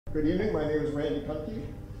Good evening, my name is Randy Kunke.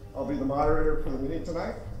 I'll be the moderator for the meeting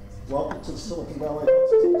tonight. Welcome to the Silicon Valley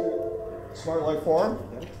Health Institute Smart Life Forum.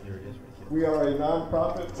 We are a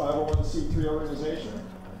nonprofit 501c3 organization.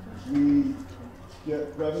 We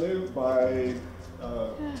get revenue by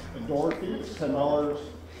a door fee. It's $10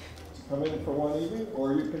 to come in for one evening,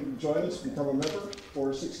 or you can join us, become a member for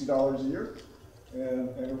 $60 a year and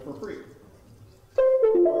enter for free.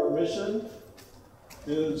 Our mission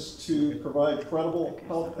is to provide credible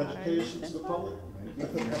health education to the public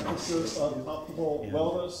with an emphasis on optimal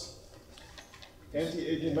wellness,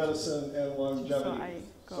 anti-aging medicine, and longevity.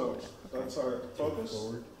 So that's our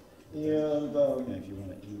focus. And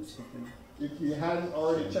if you hadn't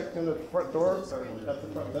already checked in at the front door or at the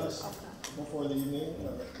front desk before the evening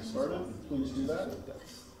started, please do that.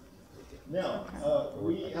 Now,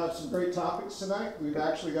 we have some great topics tonight. We've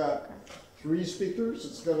actually got 3 speakers.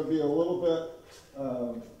 It's going to be a little bit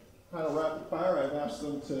kind of rapid fire. I've asked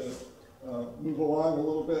them to move along a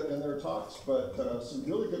little bit in their talks, but some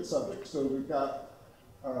really good subjects. So we've got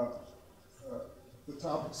the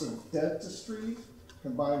topics of dentistry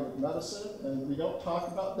combined with medicine, and we don't talk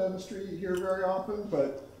about dentistry here very often,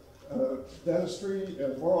 but dentistry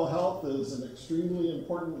and oral health is an extremely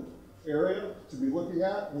important area to be looking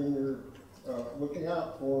at when you're looking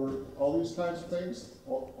out for all these kinds of things,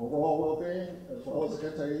 overall well-being as well as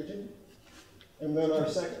anti-aging. And then our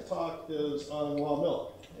second talk is on raw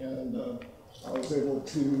milk, and I was able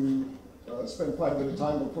to spend quite a bit of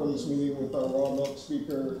time before this meeting with our raw milk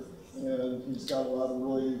speaker, and he's got a lot of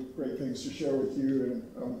really great things to share with you,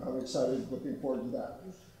 and I'm excited, looking forward to that.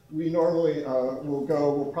 We normally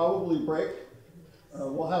we'll probably break.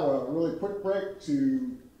 We'll have a really quick break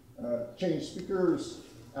to change speakers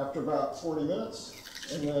after about 40 minutes,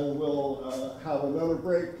 and then we'll have another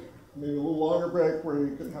break, maybe a little longer break, where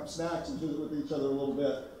you can have snacks and visit with each other a little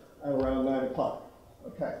bit at around 9 o'clock.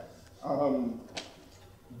 Okay.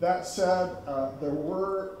 That said, there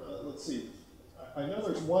were, let's see, I know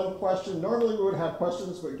there's one question. Normally we would have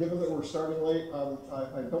questions, but given that we're starting late,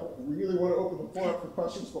 I don't really want to open the floor up for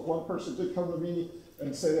questions, but one person did come to me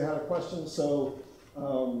and say they had a question, so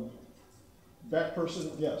that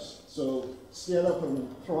person, yes. So stand up and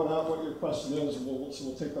throw it out what your question is, and we'll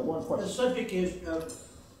take that one question. The subject is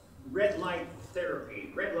red light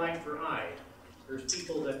therapy, red light for eyes. There's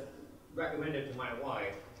people that recommend it to my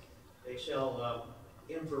wife. They sell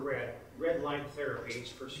infrared red light therapies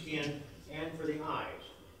for skin and for the eyes.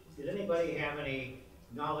 Did anybody have any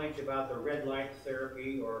knowledge about the red light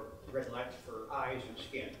therapy or red lights for eyes and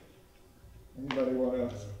skin? Anybody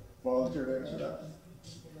want to volunteer to answer that?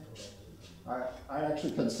 I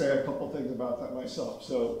actually can say a couple things about that myself.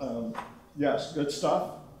 So yes, good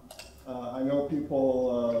stuff. I know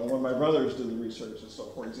people, one of my brothers did the research. So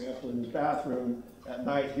for example, in his bathroom at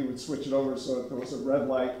night, he would switch it over so that there was a red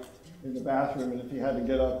light in the bathroom, and if he had to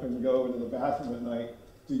get up and go into the bathroom at night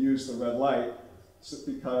to use the red light,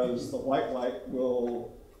 because the white light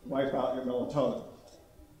will wipe out your melatonin.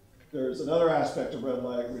 There's another aspect of red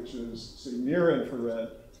light, which is, say, near infrared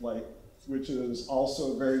light, which is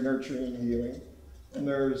also very nurturing and healing. And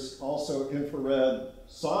there's also infrared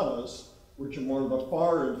saunas, which are more of the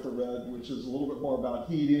far infrared, which is a little bit more about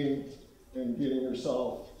heating and getting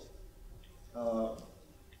yourself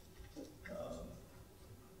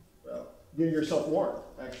warm,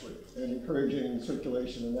 actually, and encouraging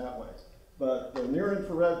circulation in that way. But the near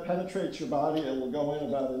infrared penetrates your body and will go in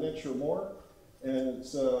about 1 inch or more, and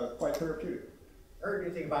it's quite therapeutic. Heard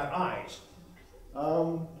anything about eyes?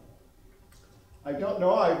 I don't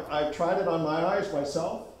know. I've tried it on my eyes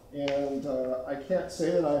myself, and I can't say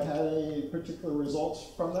that I've had any particular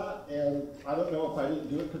results from that, and I don't know if I didn't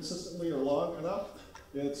do it consistently or long enough.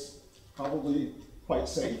 It's probably quite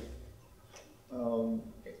safe.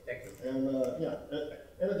 And yeah,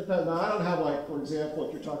 and it depends. Now, I don't have, like, for example,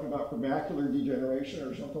 if you're talking about macular degeneration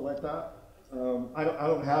or something like that, I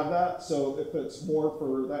don't have that. So if it's more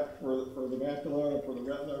for that, for the macula or for the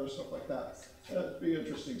retina or stuff like that, that'd be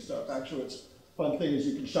interesting stuff. Actually, it's fun thing is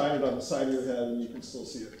you can shine it on the side of your head and you can still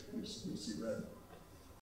see it. You see red.